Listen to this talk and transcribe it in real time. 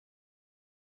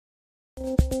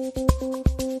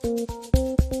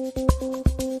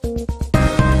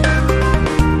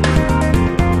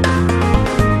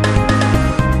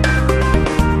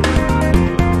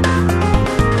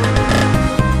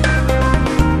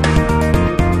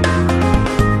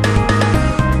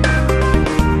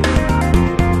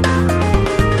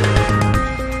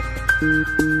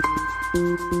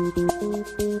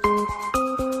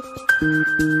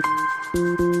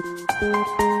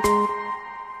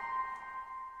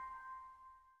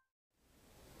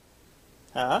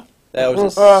Huh? That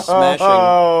was a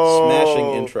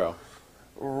smashing intro.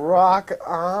 Rock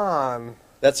on.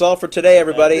 That's all for today,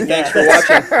 everybody. Thanks for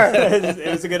watching.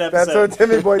 It was a good episode. That's what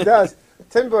Timmy Boy does.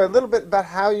 Timmy Boy, a little bit about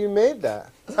how you made that.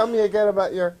 Tell me again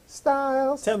about your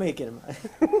styles. Tell me again.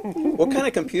 What kind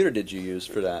of computer did you use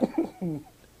for that?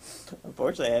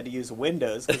 Unfortunately, I had to use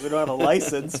Windows because we don't have a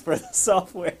license for the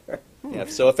software. Yeah.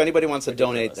 So if anybody wants to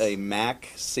Ridiculous. donate a Mac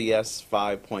CS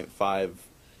 5.5,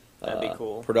 That'd be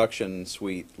cool. production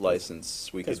suite license,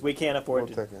 Because we can't afford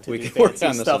We'll take it. to We do can work fancy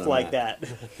on this stuff on a like Mac. that.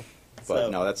 But So-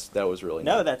 no, that was really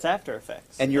No, neat. that's After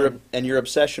Effects. And your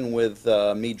obsession with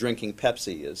me drinking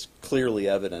Pepsi is clearly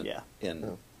evident Yeah.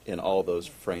 in all those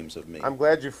frames of me. I'm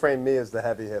glad you framed me as the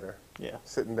heavy hitter, Yeah,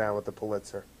 sitting down with the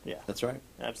Pulitzer. yeah, That's right.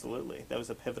 absolutely. That was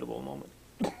a pivotal moment.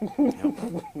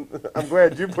 I'm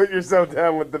glad you put yourself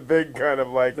down with the big kind of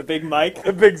like The big mic.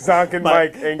 the big zonking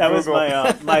mic in That was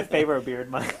Google. my favorite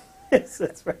beard mic. Yes,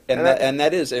 that's right.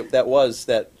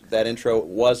 That intro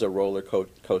was a roller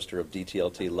coaster of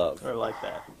DTLT love. Or like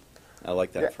that. I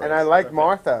like that Yeah, phrase. and I like Perfect.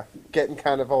 Martha getting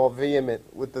kind of all vehement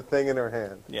with the thing in her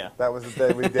hand. Yeah. That was the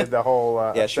day we did the whole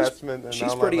yeah, assessment. And she's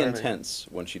online pretty learning. intense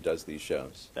when she does these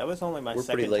shows. That was only my We're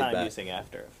pretty second laid time back. using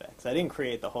After Effects. I didn't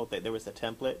create the whole thing. There was a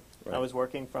template I Right. was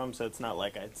working from, so it's not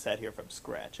like I sat here from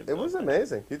scratch. and It was built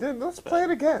amazing. You did. Let's play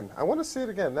it again. I want to see it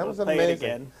again. That We'll was play amazing. it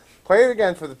again. Play it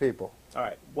again for the people. All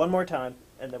right, one more time,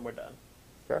 and then we're done.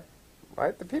 Okay.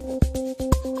 Right, the people.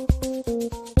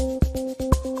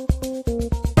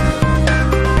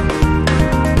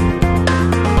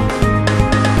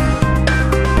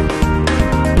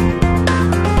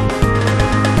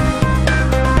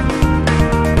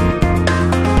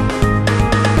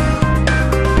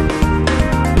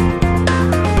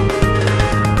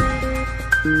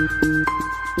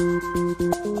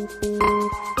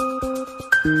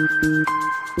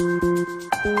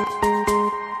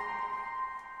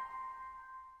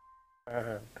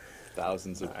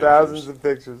 Thousands of Thousands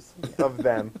pictures. of pictures of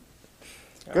them.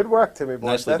 Good work, Timmy Boy.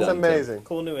 Nicely That's done, Tim. amazing.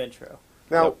 Cool new intro.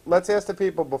 Now, Yep. let's ask the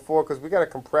people before, because we got to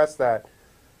compress that.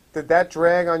 Did that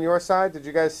drag on your side? Did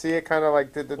you guys see it kind of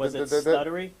like... Was it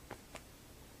stuttery?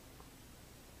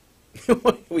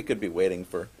 We could be waiting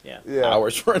for Yeah, Yeah.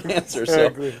 hours for an answer. So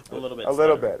Exactly. a little bit. A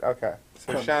little stuttery. bit, okay.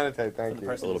 So From- Shantate, For thank the you.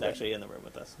 person little who's bit. actually in the room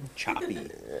with us. choppy.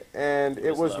 And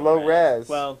it was low res.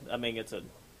 Well, I mean, it's a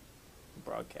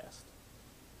broadcast.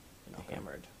 And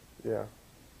hammered. Yeah.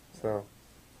 So.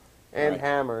 And Right.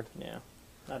 hammered. Yeah.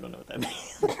 I don't know what that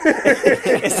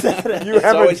means. Is that You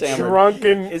have a always hammered.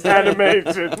 drunken Is that-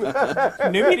 animation. a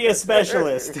new media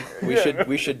specialist?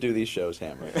 We should do these shows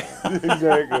hammered.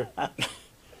 Exactly.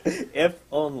 If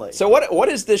only. So what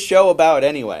is this show about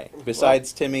anyway?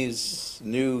 Besides Timmy's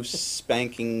new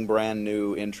spanking brand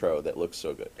new intro that looks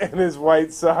so good. And his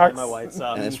white socks. And my white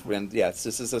socks.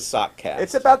 This is a sock cast.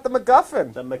 It's about the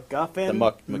MacGuffin. The MacGuffin The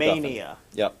MacGuffin. Mania.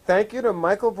 Yep. Thank you to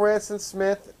Michael Branson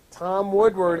Smith, Tom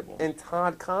Woodward, Incredible. and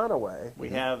Todd Conaway We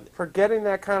have, for getting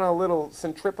that kind of little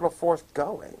centripetal force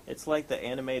going. it's like the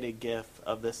animated GIF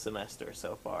of this semester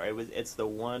so far. It's the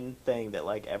one thing that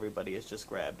like everybody has just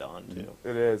grabbed onto.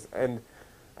 It is. And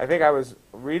I think I was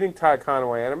reading Todd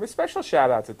Conaway, and a special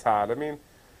shout out to Todd. I mean,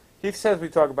 he says we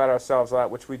talk about ourselves a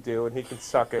lot, which we do, and he can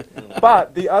suck it.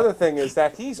 But the other thing is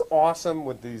that he's awesome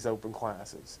with these open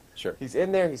classes. Sure. He's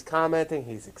in there, he's commenting,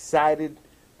 he's excited,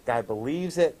 the guy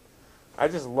believes it. I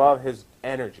just love his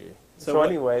energy. So what-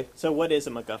 anyway, So what is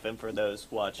a MacGuffin for those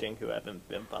watching who haven't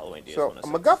been following DS so a 106?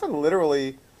 MacGuffin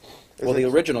literally is Well, the a-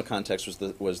 original context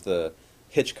was the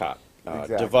Hitchcock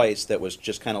Exactly. device that was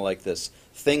just kind of like this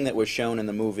thing that was shown in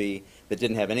the movie that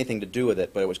didn't have anything to do with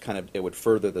it, but it would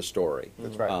further the story.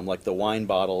 That's right. Like the wine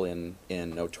bottle in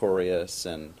Notorious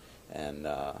and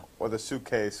or the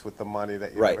suitcase with the money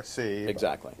that you Right. never see. but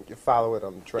Exactly. You follow it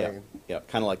on the train. Yeah,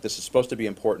 kind of like this is supposed to be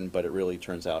important, but it really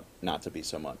turns out not to be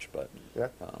so much. But Yeah.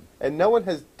 And no one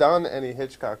has done any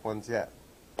Hitchcock ones yet.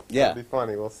 yeah, It'll be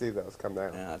funny. We'll see those come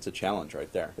down. yeah, it's a challenge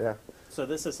right there. Yeah. So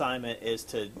this assignment is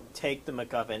to take the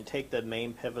MacGuffin, take the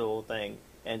main pivotal thing,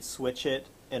 and switch it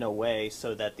in a way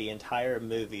so that the entire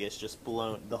movie is just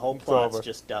blown. The whole It's plot's over.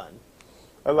 just done.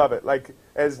 I love it. Like,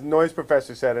 as Noise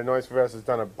Professor said, and Noise Professor's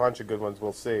done a bunch of good ones,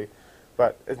 we'll see.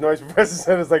 But as Noise Professor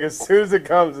said, it's like as soon as it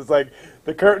comes, it's like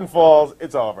the curtain falls,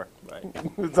 it's over. Right.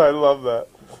 So I love that.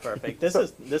 Perfect.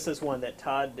 This is one that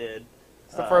Todd did.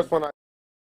 It's the first one.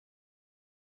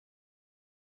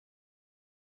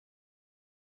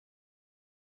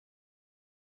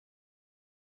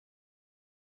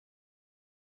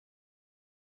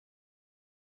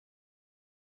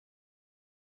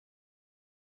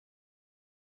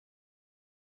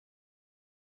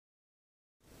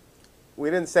 We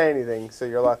didn't say anything, so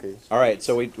you're lucky. All right,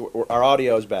 so our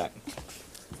audio is back.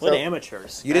 What So-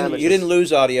 amateurs. You didn't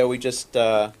lose audio. We just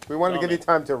We wanted to give you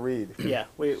time to read. Yeah,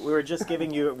 we were just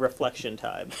giving you reflection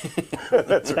time.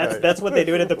 That's right. That's what they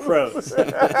do to the pros.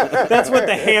 That's what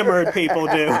the hammered people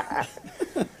do.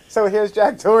 So here's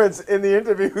Jack Torrance in the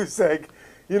interview saying,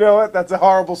 you know what, that's a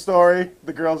horrible story.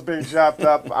 The girl's being chopped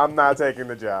up. I'm not taking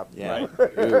the job. yeah.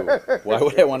 Ooh, why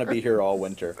would I want to be here all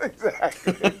winter?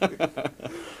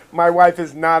 My wife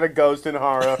is not a ghost and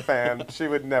horror fan. She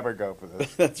would never go for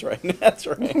this. That's right. That's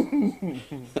right. And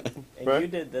Right. you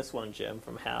did this one, Jim,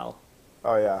 from Hal.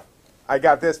 Oh yeah, I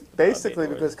got this basically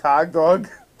Lord. because Cogdog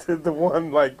did the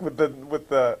one like with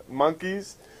the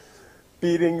monkeys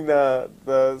beating the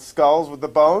skulls with the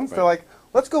bones. They're Right. like,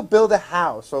 let's go build a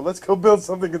house or let's go build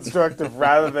something constructive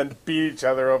rather than beat each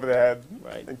other over the head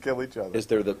Right. and kill each other. Is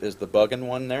the bugging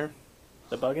one there?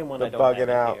 The bugging one The I don't have bugging it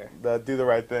out, here. the do the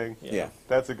right thing. Yeah.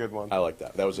 That's a good one. I like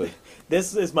that. That was a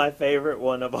This is my favorite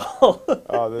one of all.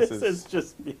 Oh, this this is- is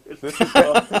just beautiful. This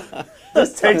is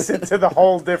this takes it to the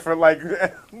whole different like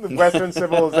Western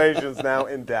civilizations now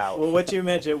in doubt. Well, what you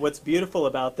mentioned, what's beautiful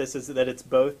about this is that it's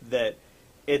both that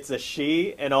it's a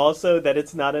she and also that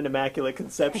it's not an immaculate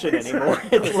conception anymore.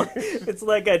 It's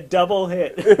like a double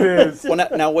hit. It is. well.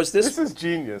 Now was This is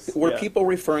genius. Were Yeah. people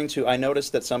referring to? I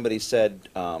noticed that somebody said,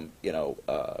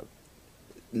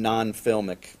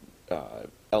 non-filmic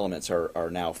elements are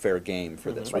now fair game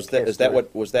for this. Like Was that history.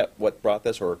 was that what brought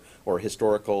this, or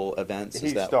historical events? He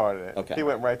Is that, started it. Okay. He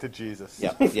went right to Jesus.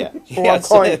 Yeah, yeah, Well, yeah. I'm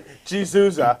calling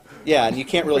Jesusa. Yeah, and you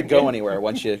can't really go anywhere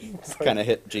once you kind of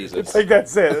hit Jesus It's like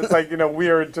that's it. It's like, we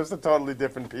are just a totally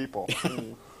different people.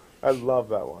 I love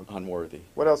that one. unworthy.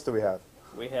 What else do we have?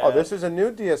 We have. Oh, this is a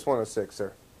new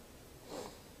DS-106er.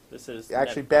 This is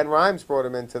Actually, Ben Rhimes brought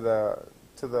him into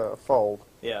the fold.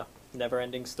 yeah,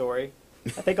 never-ending story. I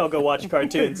think I'll go watch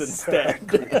cartoons instead.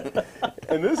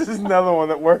 And this is another one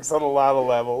that works on a lot of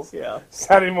levels. Yeah,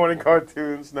 Saturday morning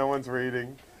cartoons, no one's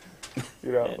reading.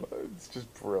 And- It's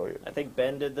just brilliant. I think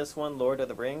Ben did this one, Lord of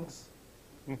the Rings.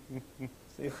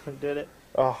 See who did it?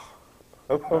 Oh,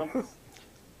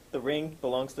 The ring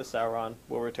belongs to Sauron.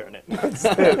 We'll return it. that's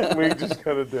it. We just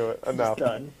gotta do it. Enough.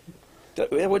 Done.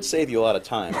 It would save you a lot of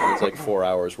time. It's like 4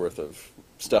 hours worth of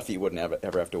stuff you wouldn't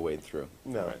ever have to wade through.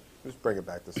 No, Right. just bring it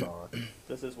back to Sauron.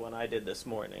 This is one I did this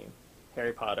morning.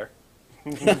 Harry Potter.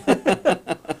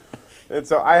 And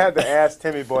so I had to ask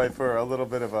Timmy Boy for a little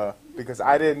bit of because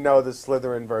I didn't know the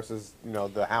Slytherin versus,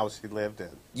 the house he lived in.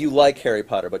 You like Harry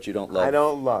Potter, but you don't love. I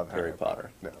don't love Harry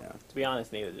Potter. No. Yeah. To be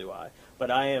honest, neither do I.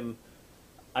 But I am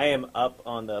up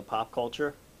on the pop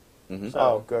culture. Mhm. So,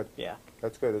 Oh, good. Yeah,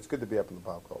 That's good. It's good to be up in the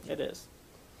pop culture. it is.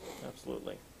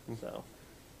 Absolutely. So,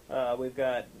 we've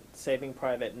got Saving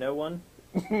Private No One.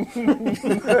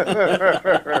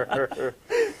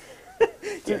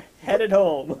 Headed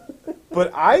home.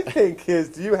 But I think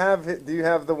do you have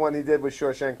the one he did with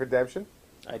Shawshank Redemption?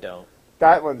 I don't.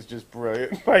 That one's just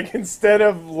brilliant. Like, instead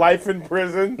of life in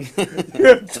prison, you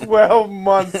have 12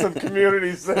 months of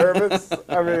community service.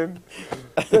 I mean,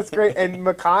 that's great. And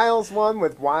Mikhail's one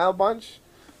with Wild Bunch,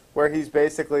 where he's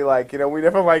basically like, we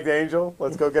never liked Angel.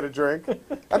 Let's go get a drink.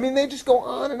 I mean, they just go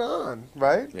on and on,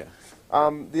 right? Yeah.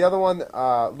 The other one,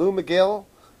 Lou McGill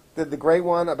did the great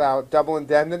one about double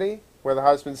indemnity, where the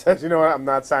husband says, you know what, I'm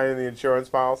not signing the insurance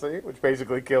policy, which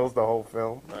basically kills the whole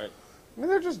film. Right. I mean,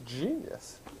 they're just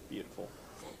genius. Beautiful.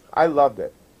 I loved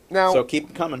it. Now, So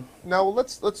keep coming. now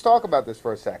let's talk about this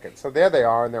for a second. So there they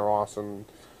are, and they're awesome.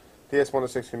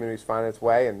 DS-106 community's finding its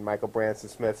way, and Michael Branson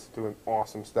Smith's doing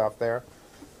awesome stuff there.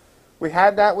 We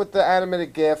had that with the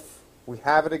animated GIF. We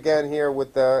have it again here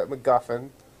with the MacGuffin.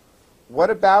 What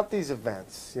about these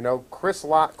events? Chris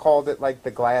Lott called it like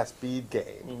the glass bead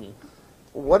game. Mm-hmm.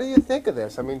 What do you think of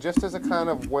this? I mean, just as a kind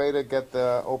of way to get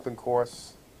the open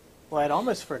course. Well, I'd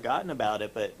almost forgotten about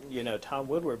it, but, Tom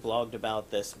Woodward blogged about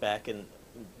this back in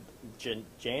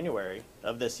January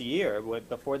of this year,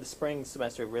 before the spring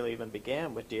semester really even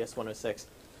began with DS-106,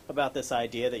 about this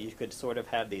idea that you could sort of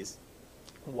have these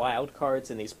wild cards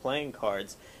and these playing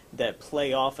cards that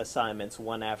play off assignments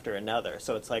one after another.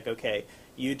 So it's like, okay,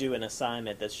 you do an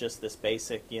assignment that's just this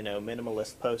basic,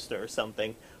 minimalist poster or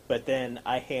something, but then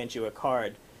I hand you a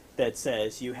card that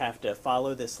says you have to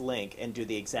follow this link and do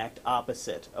the exact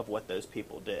opposite of what those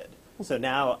people did. So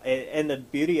now, and the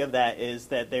beauty of that is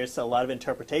that there's a lot of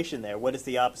interpretation there. What does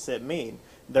the opposite mean?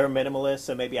 They're minimalist,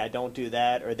 so maybe I don't do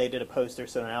that, or they did a poster,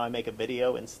 so now I make a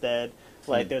video instead.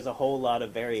 Like, there's a whole lot of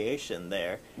variation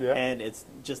there. Yeah. And it's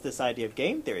just this idea of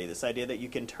game theory, this idea that you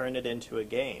can turn it into a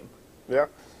game. Yeah,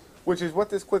 which is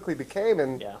what this quickly became.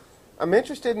 And Yeah. I'm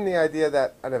interested in the idea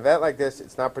that an event like this,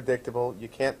 it's not predictable. You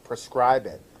can't prescribe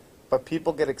it. But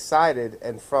people get excited,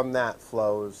 and from that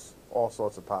flows all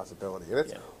sorts of possibility. And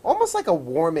it's almost like a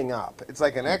warming up. It's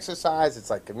like an exercise. It's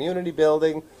like community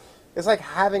building. It's like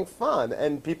having fun,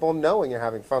 and people knowing you're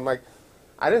having fun. Like,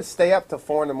 I didn't stay up till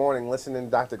 4 in the morning listening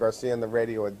to Dr. Garcia on the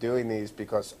radio or doing these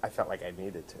because I felt like I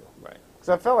needed to. Right. Because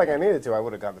I felt like I needed to, I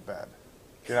would have gone to bed.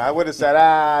 You know, I would have said,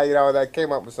 that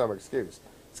came up with some excuse.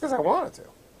 It's because I wanted to.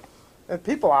 And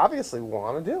people obviously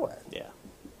want to do it. Yeah.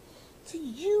 It's a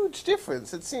huge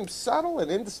difference. It seems subtle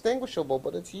and indistinguishable,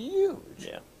 but it's huge.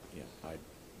 Yeah. Yeah, I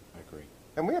agree.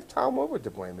 And we have Tom Woodward to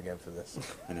blame again for this.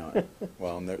 I know.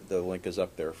 Well, and the link is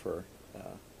up there for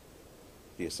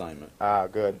the assignment. Ah,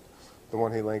 good. The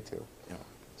one he linked to. Yeah.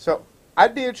 So,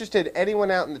 I'd be interested, anyone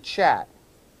out in the chat,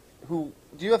 do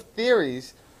you have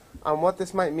theories on what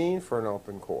this might mean for an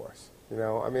open course? You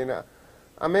know, I mean,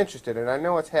 I'm interested, and I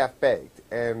know it's half-baked.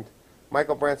 And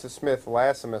Michael Branson Smith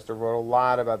last semester wrote a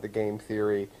lot about the game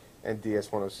theory and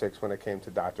DS-106 when it came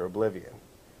to Dr. Oblivion.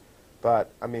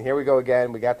 But, I mean, here we go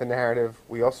again. We got the narrative.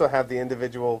 We also have the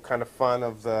individual kind of fun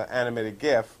of the animated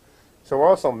GIF. So we're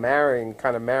also marrying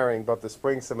both the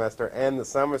spring semester and the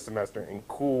summer semester in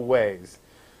cool ways.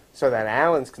 So that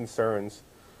Alan's concerns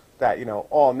that, you know,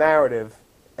 all narrative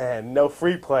and no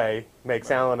free play makes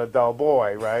Alan a dull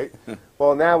boy, right?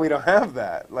 Well, now we don't have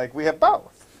that. Like, we have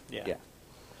both. Yeah.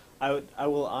 I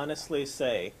will honestly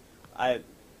say,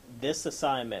 this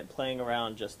assignment, playing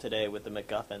around just today with the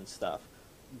MacGuffin stuff,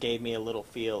 gave me a little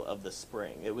feel of the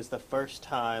spring. It was the first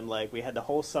time, like, we had the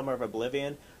whole summer of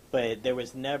Oblivion, but there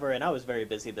was never, and I was very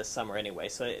busy this summer anyway,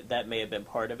 so that may have been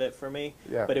part of it for me.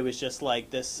 Yeah. But it was just like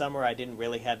this summer I didn't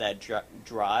really have that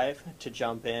drive to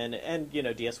jump in, and, you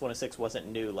know, DS-106 wasn't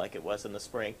new like it was in the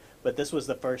spring, but this was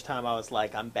the first time I was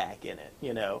like, I'm back in it,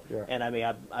 you know? Yeah. And I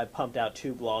mean, I pumped out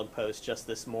 2 blog posts just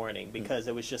this morning because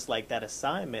it was just like that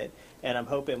assignment, and I'm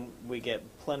hoping we get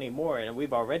plenty more, and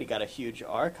we've already got a huge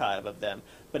archive of them.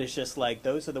 But it's just like,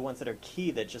 those are the ones that are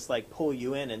key that just like pull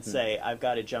you in and say, I've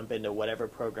got to jump into whatever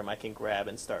program I can grab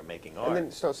and start making art. And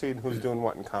then start seeing who's doing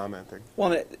what and commenting.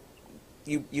 Well,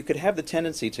 you could have the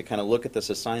tendency to kind of look at this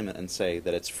assignment and say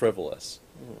that it's frivolous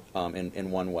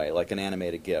in one way, like an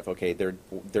animated GIF. Okay,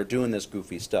 they're doing this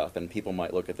goofy stuff, and people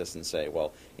might look at this and say,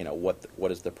 well, you know,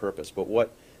 what is the purpose? But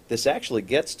what this actually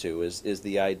gets to is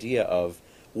the idea of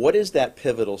what is that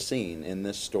pivotal scene in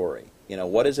this story? You know,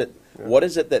 what is it? Yeah. What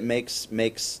is it that makes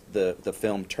the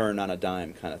film turn on a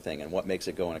dime kind of thing, and what makes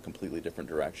it go in a completely different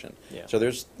direction? Yeah. So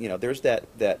there's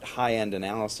that high end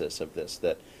analysis of this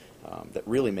that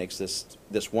really makes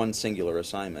this one singular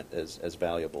assignment as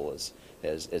valuable as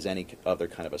any other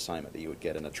kind of assignment that you would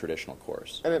get in a traditional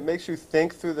course. And it makes you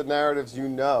think through the narratives you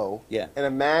know, Yeah. and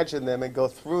imagine them and go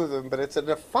through them, but it's in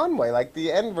a fun way. Like,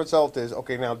 the end result is,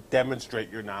 okay, now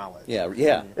demonstrate your knowledge.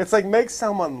 Yeah. It's like, make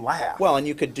someone laugh. Well, and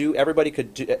everybody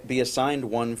could be assigned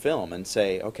one film and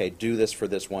say, okay, do this for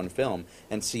this one film,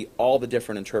 and see all the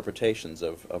different interpretations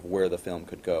of where the film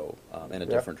could go in a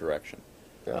different direction.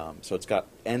 Yeah. So it's got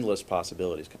endless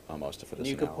possibilities almost for this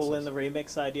You analysis. could pull in the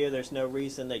remix idea. There's no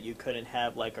reason that you couldn't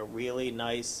have like a really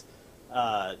nice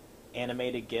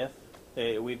animated GIF.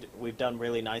 We've done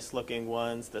really nice looking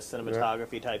ones, the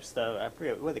cinematography type stuff. I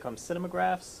forget what they call them,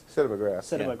 cinemagraphs.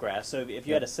 Cinemagraph. So if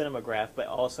you had a cinematograph but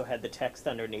also had the text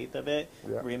underneath of it,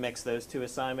 Yeah. remix those 2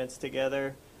 assignments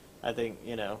together, I think,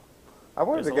 you know. I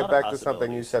wanted There's to a get lot of back to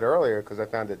something you possibilities. said earlier, because I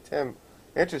found it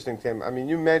interesting, Tim. I mean,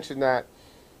 you mentioned that,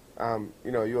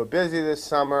 you know, you were busy this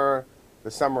summer. The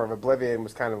summer of Oblivion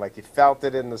was kind of like you felt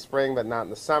it in the spring, but not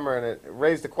in the summer. And it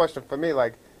raised a question for me,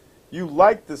 like, you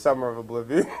liked the summer of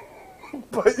Oblivion,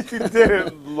 but you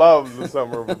didn't love the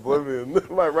summer of Oblivion.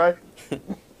 Am I right?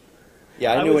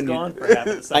 Yeah, I knew was when gone you. for half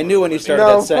the summer I knew when you of started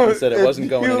that sentence that it if wasn't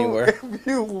going anywhere. If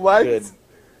you liked, Good.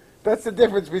 that's the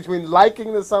difference between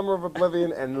liking the summer of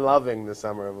Oblivion and loving the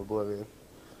summer of Oblivion.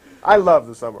 I love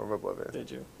the summer of Oblivion.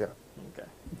 Did you? Yeah.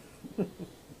 Okay.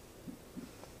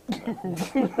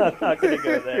 I'm not going to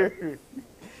go there.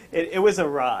 It was a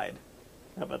ride.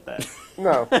 How about that?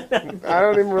 No, I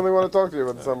don't even really want to talk to you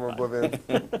about the summer of Oblivion.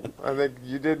 I think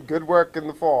you did good work in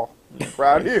the fall.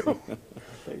 Proud of you.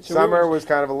 Summer was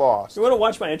kind of a loss. You want to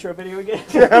watch my intro video again?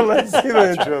 Yeah, let's see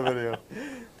the intro video.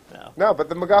 No. No, but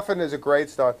the MacGuffin is a great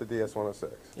start to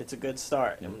DS-106. It's a good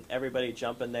start, and everybody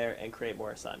jump in there and create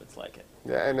more assignments like it.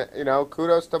 Yeah, and,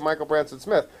 kudos to Michael Branson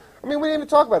Smith. I mean, we didn't even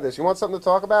talk about this. You want something to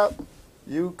talk about?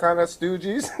 You kind of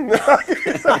stooges?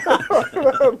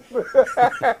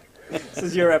 This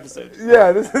is your episode.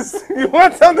 Yeah, this is. You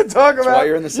want something to talk about? why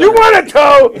you're in the You center. want a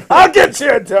toe? I'll get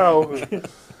you a toe.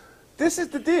 This is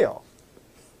the deal.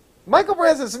 Michael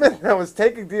Branson Smith now is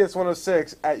taking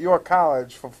DS-106 at York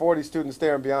College for 40 students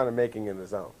there and beyond and making it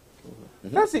his own.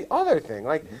 Mm-hmm. That's the other thing.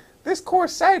 Like, this core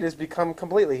site has become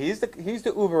completely. He's the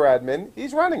Uber admin.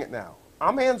 He's running it now.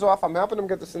 I'm hands off. I'm helping him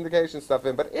get the syndication stuff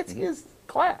in, but it's his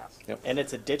class. Yep. And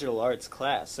it's a digital arts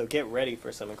class, so get ready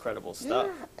for some incredible stuff.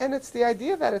 Yeah, and it's the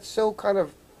idea that it's so kind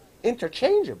of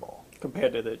interchangeable.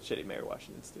 Compared to the shitty Mary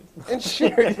Washington students. And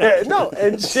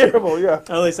shareable, yeah.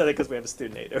 I only said it because we have a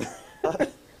student native.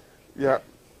 Yeah.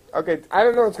 Okay, I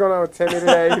don't know what's going on with Timmy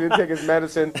today. He didn't take his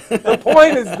medicine. The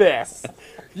point is this.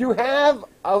 You have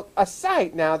a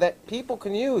site now that people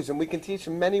can use, and we can teach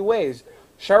in many ways.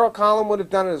 Cheryl Collin would have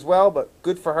done it as well, but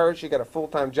good for her. She got a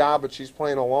full-time job, but she's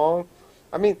playing along.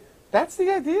 I mean, that's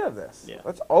the idea of this. Yeah.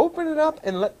 Let's open it up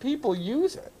and let people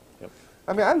use it. Yep.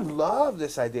 I mean, I love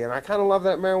this idea, and I kind of love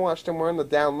that Mary Washington, we're in the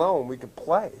down low, and we can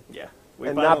play. Yeah.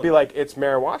 And not be like, it's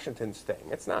Mary Washington's thing.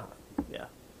 It's not. Yeah.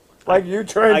 Like you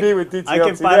try and be with DTLT I can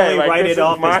Today, finally like, write this it is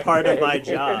off my as part of thing. my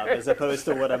job, as opposed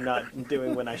to what I'm not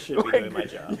doing when I should be doing my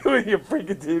job. You and your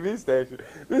freaking TV station.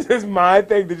 This is my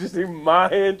thing. Did you see my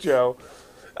intro?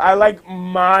 I like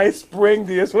my spring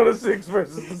DS-106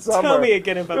 versus the summer. Tell me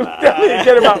again about Tell me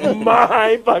again about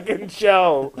my fucking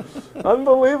show.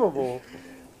 Unbelievable.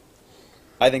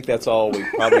 I think that's all we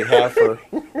probably have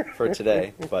for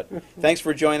today. But thanks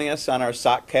for joining us on our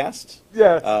Sockcast.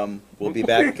 Yeah. We'll be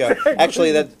back.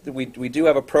 Actually, we do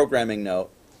have a programming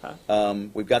note.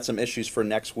 We've got some issues for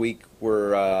next week.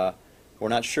 We're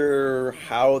not sure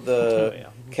how the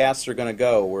casts are going to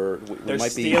go. We They're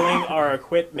might be stealing our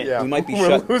equipment. Yeah. we might be We're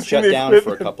shut losing the down for a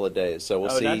equipment. couple of days. So we'll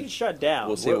see. Not shut down.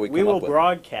 We'll see what we come will up with.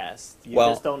 broadcast. You Well,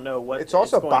 just don't know what it's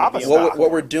also going to Baba be Stock. about.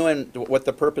 What we're doing, what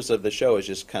the purpose of the show is,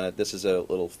 just kind of, this is a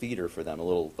little feeder for them, a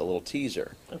little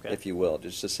teaser, Okay. if you will,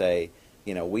 just to say,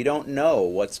 we don't know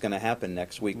what's going to happen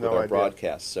next week No with our idea.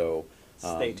 broadcast. So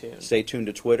Stay tuned. Stay tuned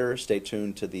to Twitter. Stay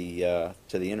tuned to the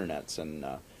internets, and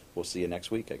we'll see you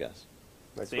next week, I guess.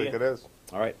 Next See week ya. it is.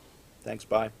 All right. Thanks.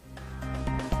 Bye.